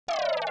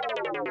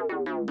Hi,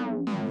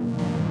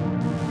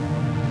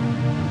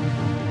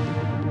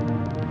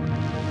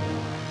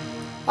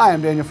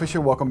 I'm Daniel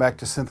Fisher. Welcome back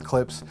to Synth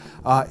Clips.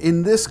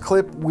 In this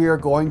clip, we are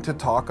going to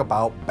talk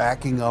about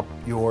backing up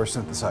your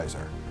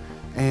synthesizer.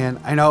 And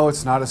I know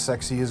it's not as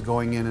sexy as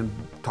going in and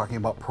talking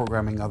about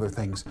programming other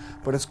things,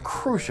 but it's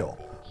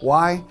crucial.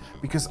 Why?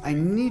 Because I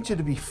need you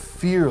to be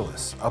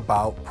fearless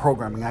about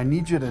programming. I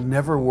need you to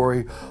never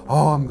worry,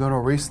 oh, I'm going to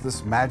erase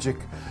this magic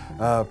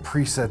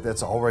preset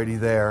that's already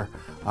there.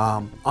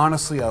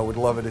 Honestly, I would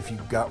love it if you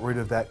got rid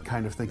of that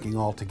kind of thinking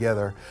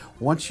altogether.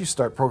 Once you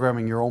start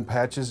programming your own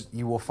patches,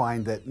 you will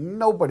find that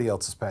nobody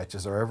else's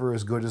patches are ever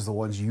as good as the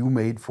ones you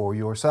made for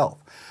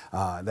yourself.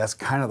 That's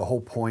kind of the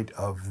whole point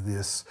of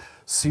this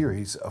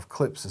series of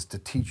clips, is to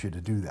teach you to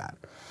do that.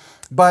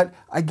 But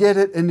I get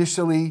it,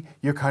 initially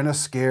you're kind of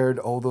scared,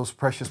 oh, those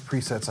precious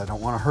presets, I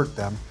don't want to hurt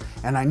them.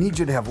 And I need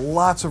you to have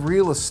lots of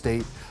real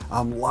estate,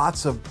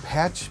 lots of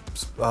patch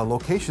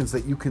locations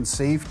that you can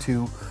save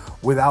to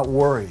without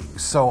worrying.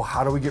 So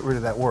how do we get rid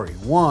of that worry?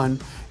 One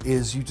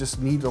is you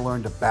just need to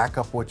learn to back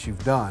up what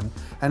you've done,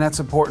 and that's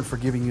important for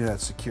giving you that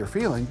secure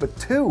feeling. But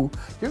two,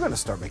 you're going to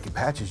start making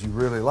patches you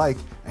really like,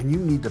 and you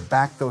need to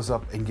back those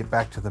up and get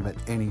back to them at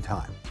any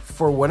time.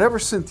 For whatever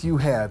synth you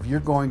have,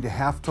 you're going to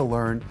have to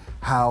learn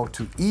how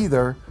to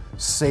either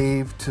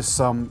save to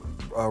some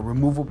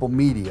removable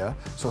media.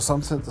 So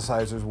some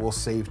synthesizers will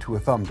save to a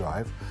thumb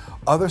drive.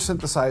 Other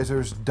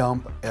synthesizers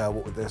dump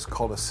what is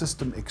called a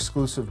system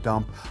exclusive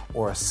dump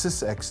or a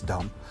SysEx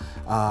dump,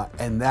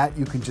 and that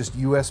you can just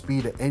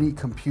USB to any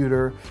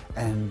computer,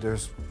 and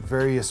there's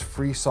various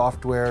free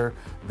software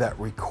that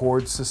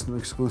records system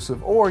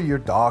exclusive, or your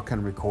DAW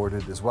can record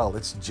it as well.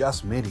 It's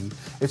just MIDI,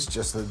 it's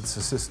just that it's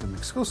a system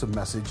exclusive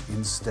message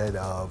instead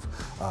of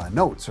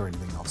notes or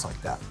anything else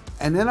like that.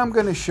 And then I'm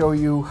going to show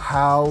you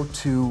how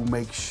to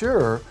make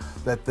sure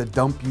that the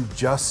dump you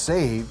just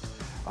saved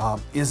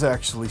is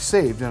actually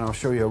saved, and I'll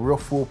show you a real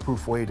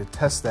foolproof way to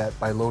test that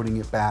by loading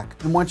it back.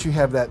 And once you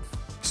have that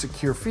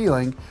secure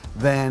feeling,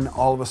 then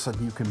all of a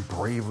sudden you can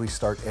bravely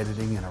start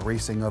editing and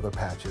erasing other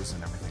patches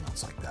and everything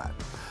else like that.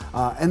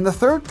 And the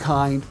third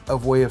kind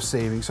of way of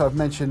saving, so I've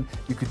mentioned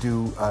you could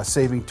do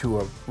saving to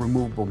a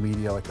removable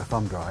media like a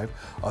thumb drive.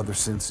 Other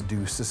synths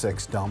do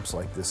SysEx dumps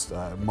like this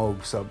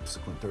Moog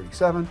Subsequent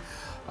 37.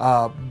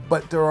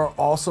 But there are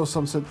also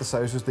some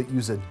synthesizers that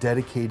use a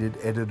dedicated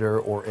editor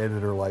or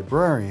editor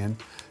librarian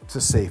to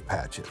save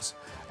patches.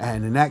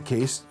 And in that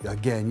case,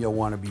 again, you'll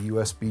want to be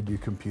USB to your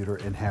computer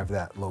and have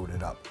that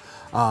loaded up.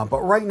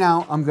 But right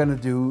now, I'm going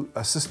to do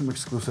a system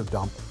exclusive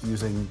dump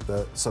using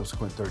the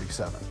Subsequent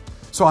 37.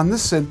 So on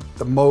this synth,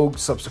 the Moog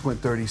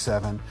Subsequent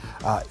 37,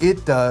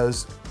 it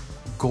does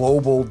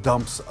global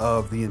dumps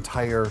of the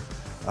entire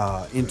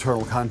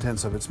internal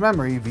contents of its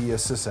memory via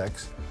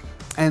SysEx.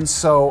 And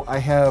so I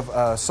have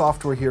a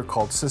software here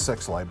called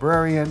SysEx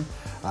Librarian.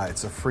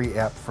 It's a free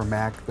app for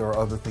Mac. There are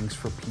other things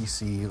for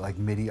PC like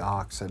MIDI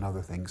aux and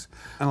other things.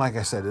 And like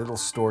I said, it'll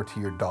store to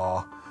your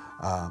DAW.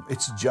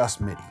 It's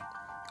just MIDI.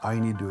 All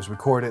you need to do is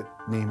record it,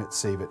 name it,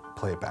 save it,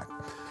 play it back.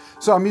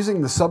 So I'm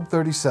using the Sub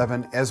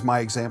 37 as my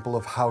example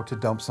of how to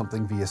dump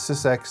something via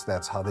SysEx.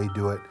 That's how they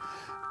do it.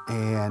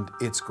 And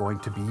it's going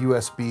to be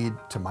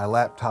USB'd to my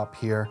laptop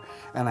here.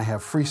 And I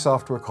have free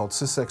software called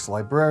SysEx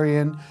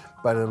Librarian,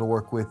 but it'll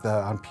work with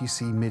on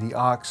PC MIDI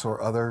aux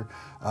or other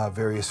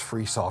various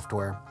free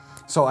software.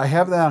 So I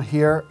have that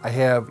here. I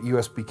have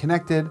USB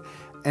connected,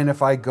 and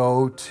if I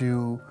go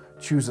to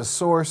choose a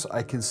source,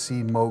 I can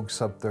see Moog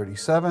Sub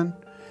 37.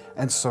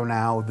 And so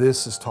now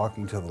this is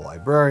talking to the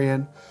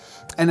librarian.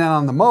 And then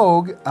on the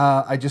Moog,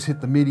 I just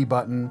hit the MIDI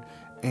button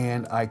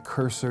and I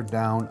cursor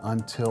down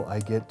until I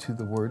get to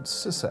the word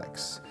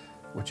SysEx,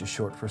 which is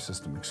short for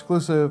system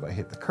exclusive. I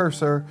hit the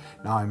cursor.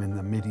 Now I'm in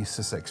the MIDI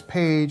SysEx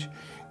page,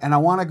 and I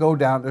want to go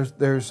down.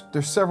 There's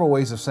several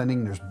ways of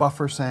sending. There's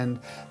buffer send.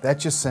 That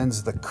just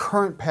sends the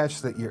current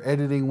patch that you're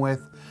editing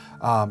with,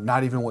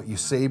 not even what you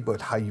saved,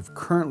 but how you've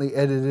currently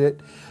edited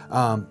it.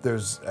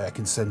 I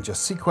can send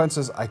just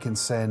sequences. I can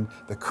send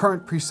the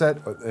current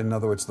preset, in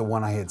other words, the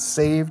one I had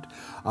saved,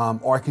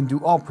 or I can do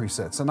all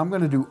presets. And I'm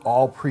going to do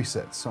all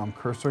presets. So I'm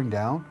cursoring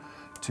down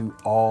to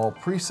all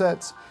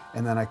presets,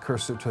 and then I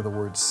cursor to the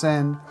word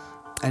send.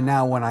 And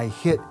now when I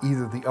hit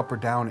either the up or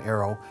down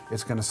arrow,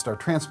 it's going to start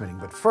transmitting.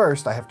 But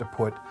first, I have to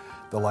put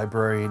the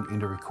librarian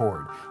into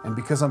record. And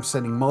because I'm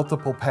sending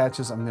multiple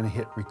patches, I'm going to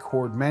hit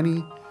record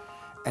many,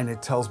 and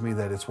it tells me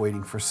that it's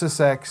waiting for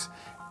SysEx.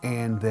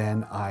 And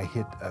then I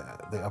hit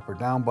the up or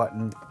down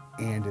button,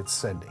 and it's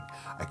sending.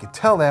 I can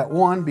tell that,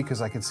 one,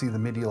 because I can see the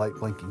MIDI light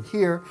blinking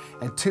here,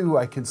 and two,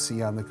 I can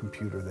see on the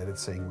computer that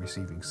it's saying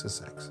receiving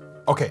SysEx.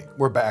 Okay,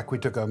 we're back. We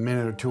took a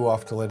minute or two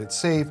off to let it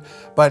save,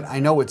 but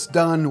I know it's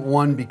done.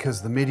 One, because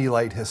the MIDI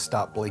light has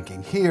stopped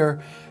blinking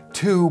here.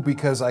 Two,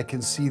 because I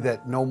can see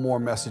that no more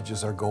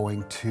messages are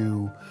going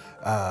to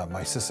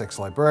my SysEx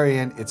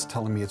librarian. It's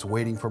telling me it's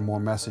waiting for more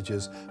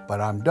messages,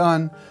 but I'm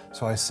done.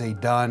 So I say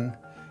done,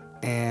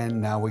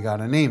 and now we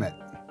gotta name it.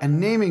 And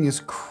naming is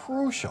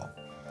crucial.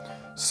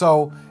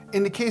 So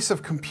in the case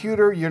of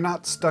computer, you're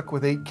not stuck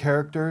with 8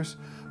 characters,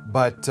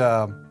 but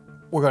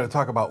we're going to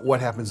talk about what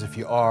happens if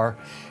you are.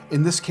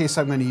 In this case,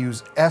 I'm going to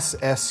use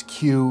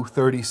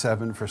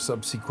SSQ37 for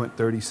subsequent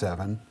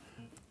 37.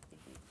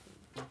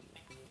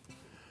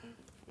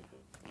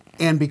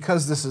 And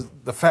because this is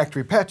the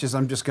factory patches,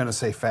 I'm just going to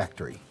say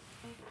factory.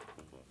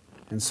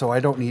 And so I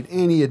don't need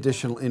any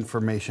additional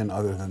information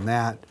other than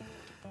that.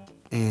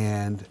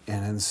 And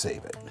then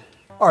save it.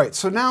 All right,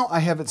 so now I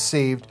have it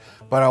saved,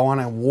 but I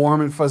want a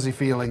warm and fuzzy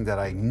feeling that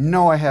I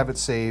know I have it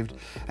saved.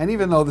 And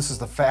even though this is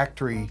the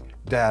factory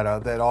data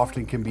that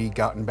often can be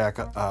gotten back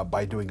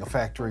by doing a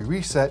factory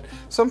reset,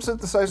 some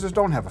synthesizers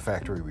don't have a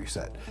factory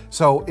reset.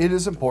 So it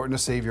is important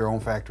to save your own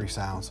factory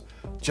sounds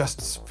just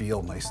to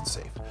feel nice and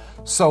safe.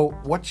 So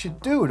what you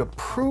do to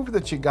prove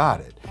that you got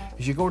it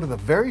is you go to the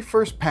very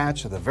first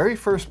patch of the very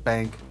first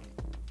bank,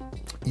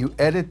 you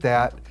edit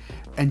that,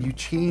 and you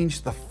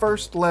change the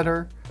first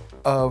letter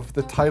of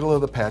the title of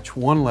the patch,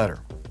 one letter.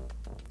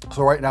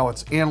 So right now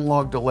it's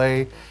analog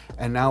delay,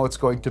 and now it's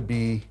going to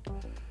be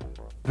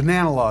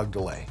bananalog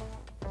delay.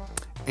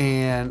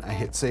 And I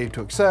hit save to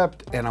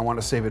accept, and I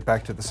want to save it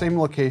back to the same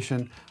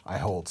location. I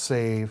hold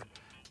save,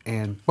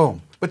 and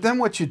boom. But then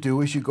what you do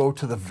is you go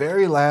to the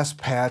very last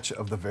patch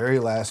of the very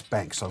last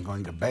bank. So I'm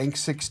going to bank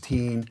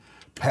 16,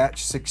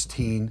 patch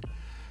 16,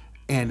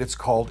 and it's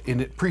called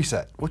init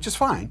preset, which is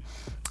fine.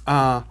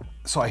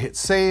 So I hit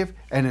save,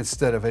 and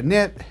instead of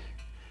init,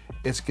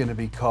 it's going to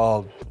be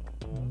called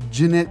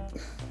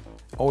Ginit,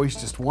 always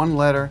just one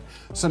letter.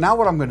 So now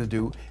what I'm going to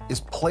do is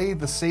play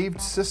the saved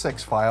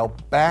SysEx file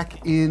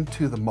back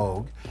into the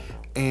Moog,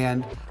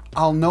 and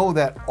I'll know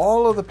that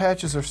all of the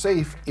patches are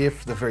safe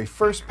if the very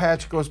first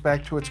patch goes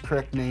back to its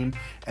correct name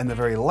and the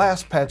very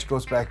last patch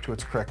goes back to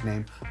its correct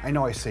name. I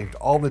know I saved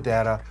all the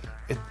data.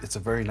 It's a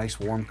very nice,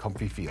 warm,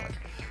 comfy feeling.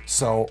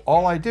 So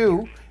all I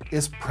do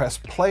is press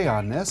play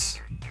on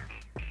this,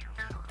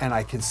 and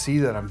I can see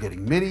that I'm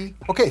getting MIDI.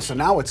 Okay, so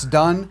now it's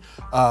done.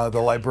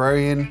 The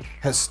librarian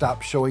has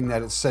stopped showing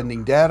that it's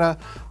sending data.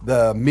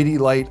 The MIDI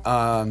light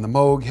on the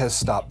Moog has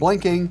stopped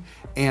blinking,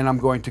 and I'm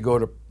going to go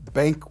to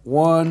bank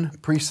 1,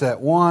 preset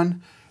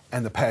 1,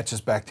 and the patch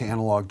is back to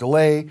analog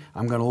delay.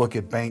 I'm gonna look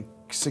at bank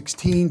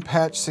 16,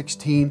 patch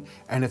 16,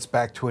 and it's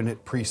back to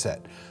init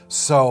preset.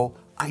 So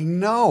I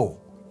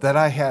know that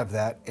I have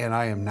that, and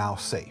I am now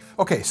safe.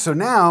 Okay, so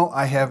now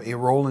I have a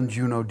Roland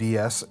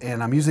Juno-DS,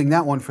 and I'm using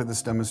that one for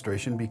this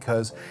demonstration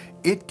because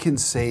it can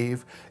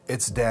save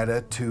its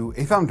data to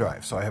a thumb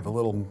drive. So I have a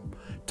little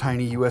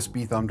tiny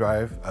USB thumb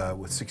drive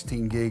with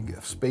 16 gig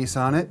of space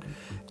on it,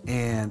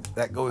 and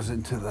that goes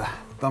into the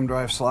thumb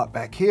drive slot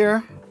back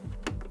here.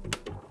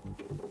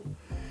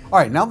 All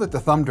right, now that the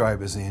thumb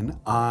drive is in,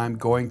 I'm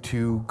going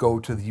to go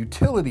to the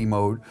utility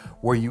mode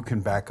where you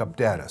can back up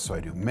data. So I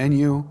do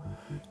menu,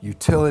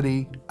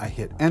 utility, I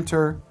hit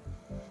enter,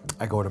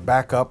 I go to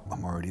backup,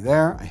 I'm already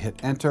there, I hit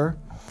enter,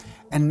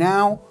 and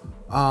now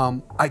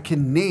I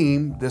can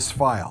name this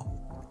file.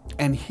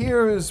 And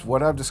here is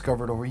what I've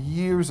discovered over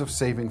years of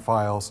saving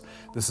files.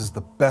 This is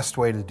the best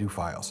way to do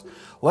files.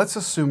 Let's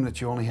assume that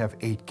you only have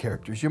 8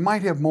 characters. You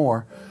might have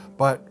more,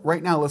 but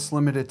right now let's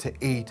limit it to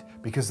 8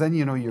 because then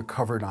you know you're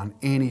covered on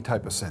any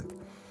type of synth.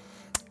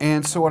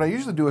 And so what I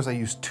usually do is I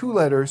use 2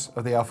 letters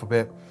of the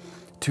alphabet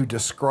to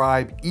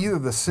describe either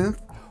the synth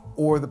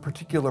or the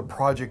particular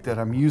project that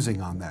I'm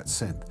using on that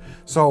synth.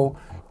 So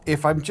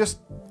if I'm just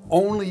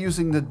only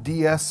using the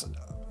DS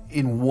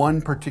in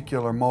one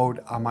particular mode,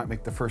 I might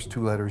make the first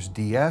 2 letters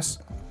DS.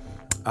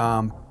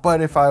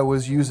 But if I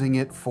was using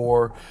it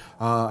for,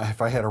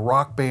 if I had a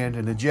rock band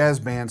and a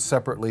jazz band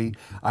separately,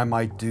 I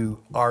might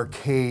do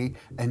RK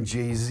and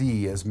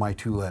JZ as my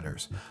 2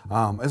 letters.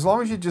 As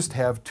long as you just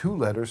have 2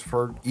 letters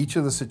for each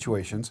of the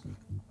situations,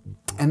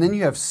 and then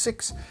you have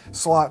 6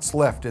 slots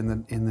left in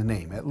the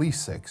name, at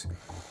least 6.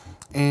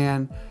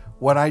 And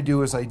what I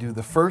do is I do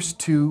the first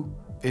 2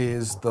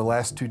 is the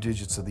last 2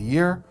 digits of the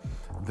year,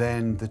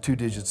 then the 2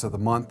 digits of the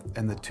month,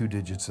 and the 2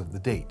 digits of the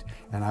date.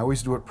 And I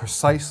always do it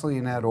precisely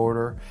in that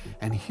order,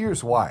 and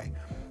here's why.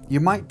 You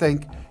might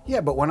think,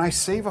 yeah, but when I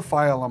save a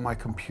file on my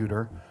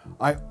computer,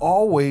 I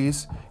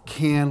always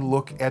can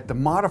look at the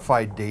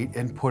modified date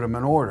and put them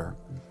in order.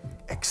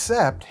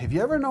 Except, have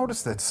you ever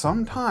noticed that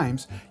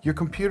sometimes your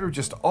computer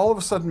just all of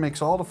a sudden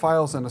makes all the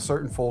files in a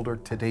certain folder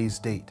today's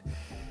date?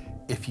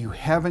 If you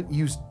haven't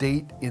used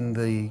date in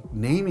the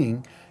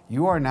naming,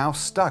 you are now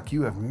stuck.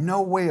 You have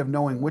no way of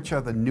knowing which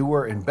are the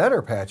newer and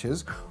better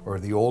patches or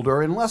the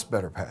older and less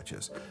better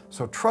patches.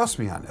 So trust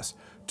me on this.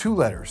 2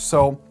 letters.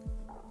 So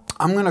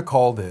I'm going to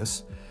call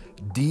this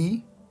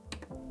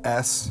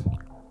DS,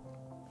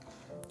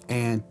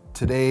 and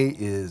today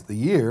is the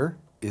year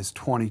is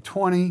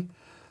 2020.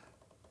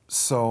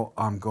 So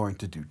I'm going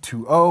to do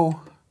 20,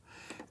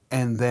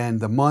 and then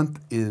the month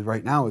is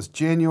right now is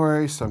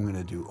January, so I'm going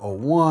to do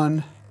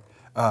 01.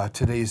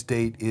 Today's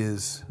date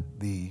is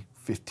the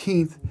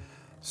 15th,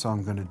 so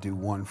I'm going to do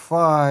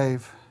 15.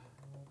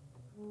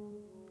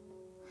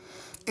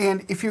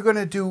 And if you're going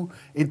to do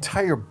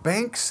entire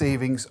bank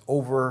savings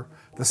over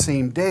the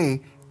same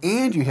day,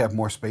 and you have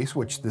more space,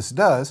 which this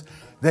does,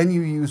 then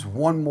you use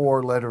one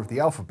more letter of the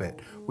alphabet,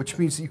 which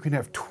means that you can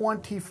have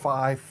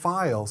 25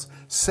 files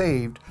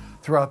saved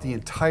throughout the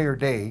entire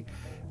day.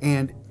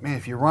 And man,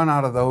 if you run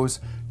out of those,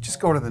 just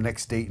go to the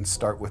next date and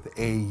start with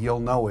A. You'll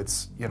know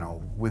it's,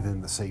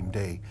 within the same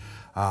day.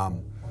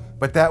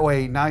 But that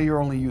way, now you're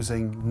only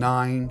using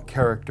 9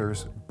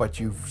 characters,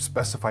 but you've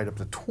specified up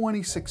to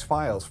 26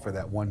 files for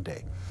that one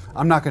day.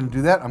 I'm not going to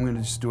do that. I'm going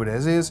to just do it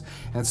as is.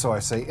 And so I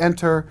say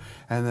enter,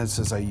 and then it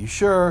says, are you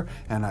sure?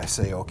 And I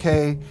say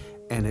okay,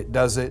 and it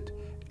does it.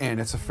 And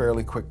it's a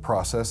fairly quick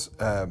process.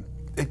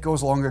 It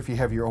goes longer if you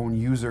have your own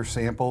user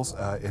samples.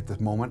 At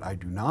the moment, I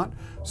do not.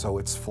 So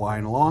it's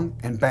flying along,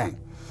 and bang.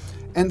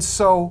 And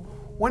so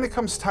when it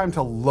comes time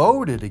to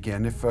load it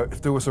again, if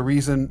there was a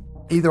reason,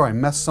 either I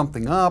messed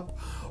something up,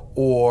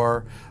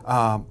 or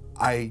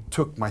I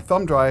took my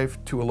thumb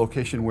drive to a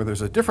location where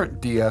there's a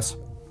different DS,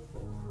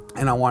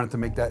 and I wanted to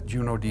make that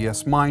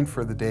Juno-DS mine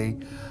for the day,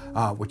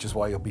 which is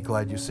why you'll be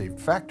glad you saved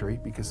factory,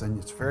 because then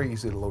it's very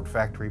easy to load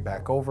factory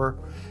back over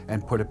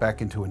and put it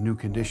back into a new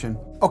condition.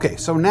 Okay,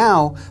 so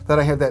now that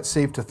I have that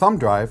saved to thumb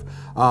drive,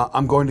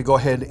 I'm going to go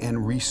ahead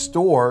and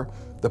restore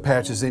the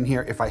patches in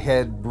here. If I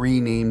had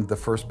renamed the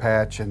first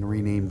patch and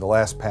renamed the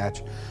last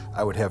patch,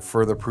 I would have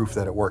further proof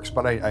that it works,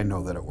 but I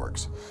know that it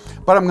works.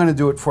 But I'm gonna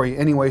do it for you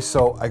anyway,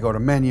 so I go to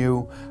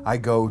menu, I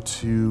go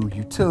to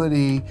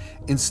utility,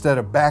 instead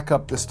of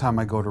backup, this time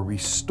I go to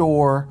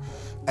restore,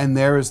 and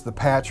there is the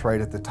patch right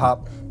at the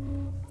top.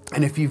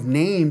 And if you've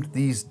named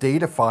these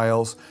data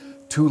files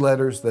 2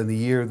 letters, then the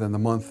year, then the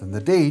month, and the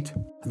date,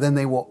 then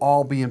they will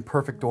all be in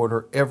perfect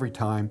order every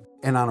time.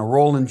 And on a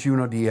Roland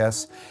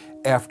Juno-DS,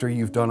 after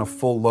you've done a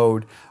full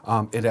load,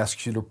 it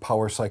asks you to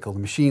power cycle the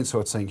machine, so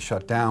it's saying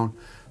shut down.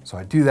 So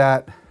I do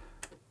that,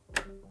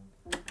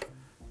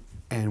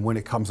 and when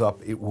it comes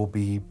up, it will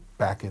be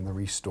back in the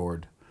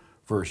restored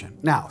version.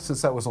 Now,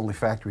 since that was only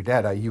factory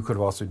data, you could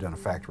have also done a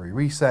factory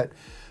reset.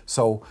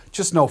 So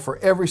just know, for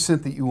every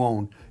synth that you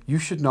own, you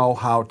should know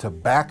how to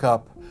back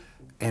up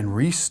and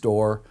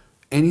restore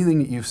anything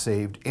that you've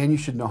saved, and you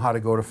should know how to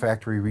go to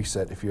factory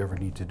reset if you ever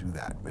need to do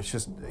that. It's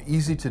just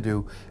easy to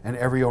do, and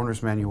every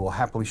owner's manual will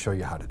happily show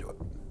you how to do it.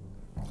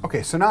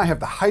 Okay, so now I have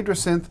the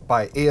Hydrasynth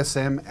by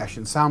ASM,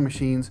 Ashen Sound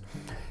Machines,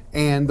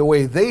 and the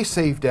way they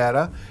save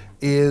data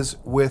is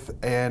with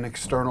an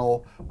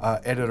external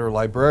editor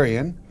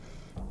librarian.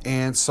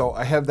 And so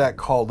I have that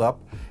called up,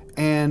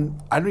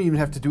 and I don't even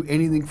have to do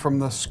anything from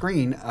the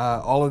screen.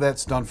 All of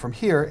that's done from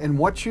here. And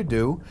what you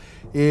do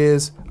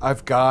is,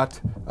 I've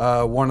got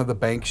one of the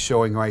banks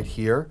showing right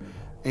here,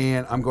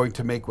 and I'm going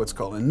to make what's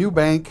called a new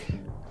bank,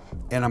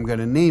 and I'm going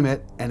to name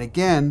it. And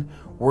again,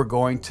 we're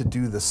going to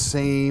do the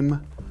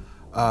same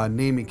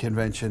naming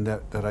convention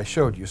that I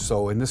showed you.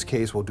 So in this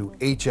case, we'll do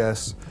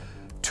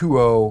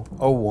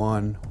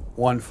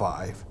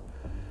HS200115.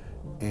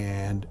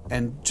 And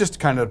just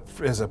kind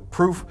of as a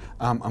proof,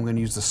 I'm going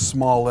to use the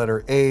small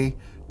letter A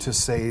to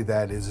say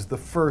that is the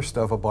first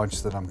of a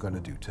bunch that I'm going to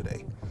do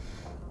today.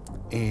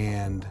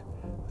 And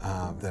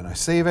then I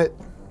save it.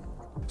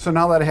 So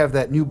now that I have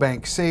that new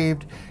bank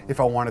saved, if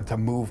I wanted to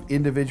move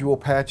individual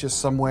patches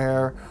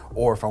somewhere,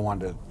 or if I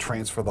wanted to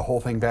transfer the whole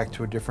thing back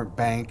to a different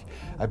bank,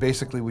 I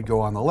basically would go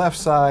on the left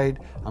side.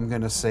 I'm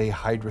going to say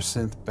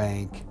Hydrasynth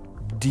Bank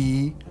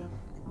D,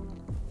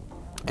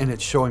 and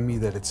it's showing me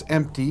that it's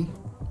empty.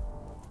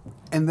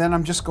 And then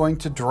I'm just going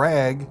to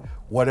drag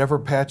whatever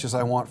patches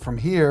I want from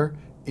here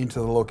into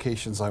the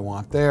locations I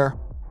want there.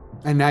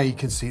 And now you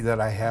can see that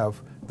I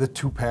have the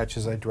 2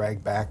 patches I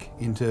drag back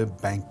into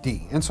Bank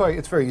D. And so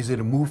it's very easy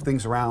to move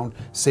things around,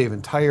 save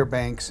entire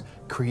banks,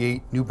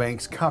 create new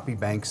banks, copy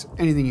banks,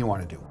 anything you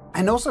want to do.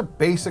 And those are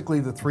basically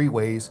the 3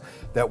 ways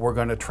that we're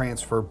going to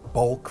transfer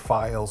bulk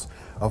files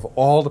of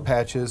all the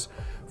patches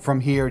from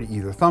here to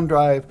either thumb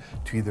drive,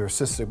 to either a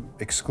system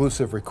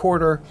exclusive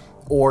recorder,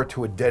 or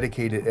to a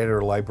dedicated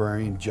editor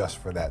librarian just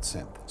for that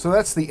synth. So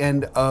that's the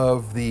end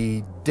of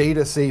the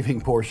data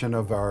saving portion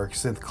of our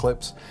synth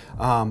clips.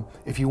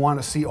 If you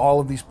want to see all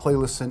of these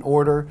playlists in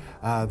order,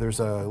 there's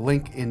a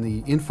link in the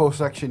info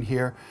section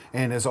here.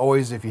 And as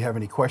always, if you have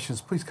any questions,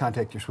 please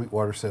contact your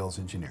Sweetwater sales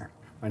engineer.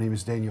 My name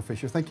is Daniel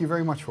Fisher. Thank you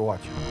very much for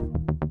watching.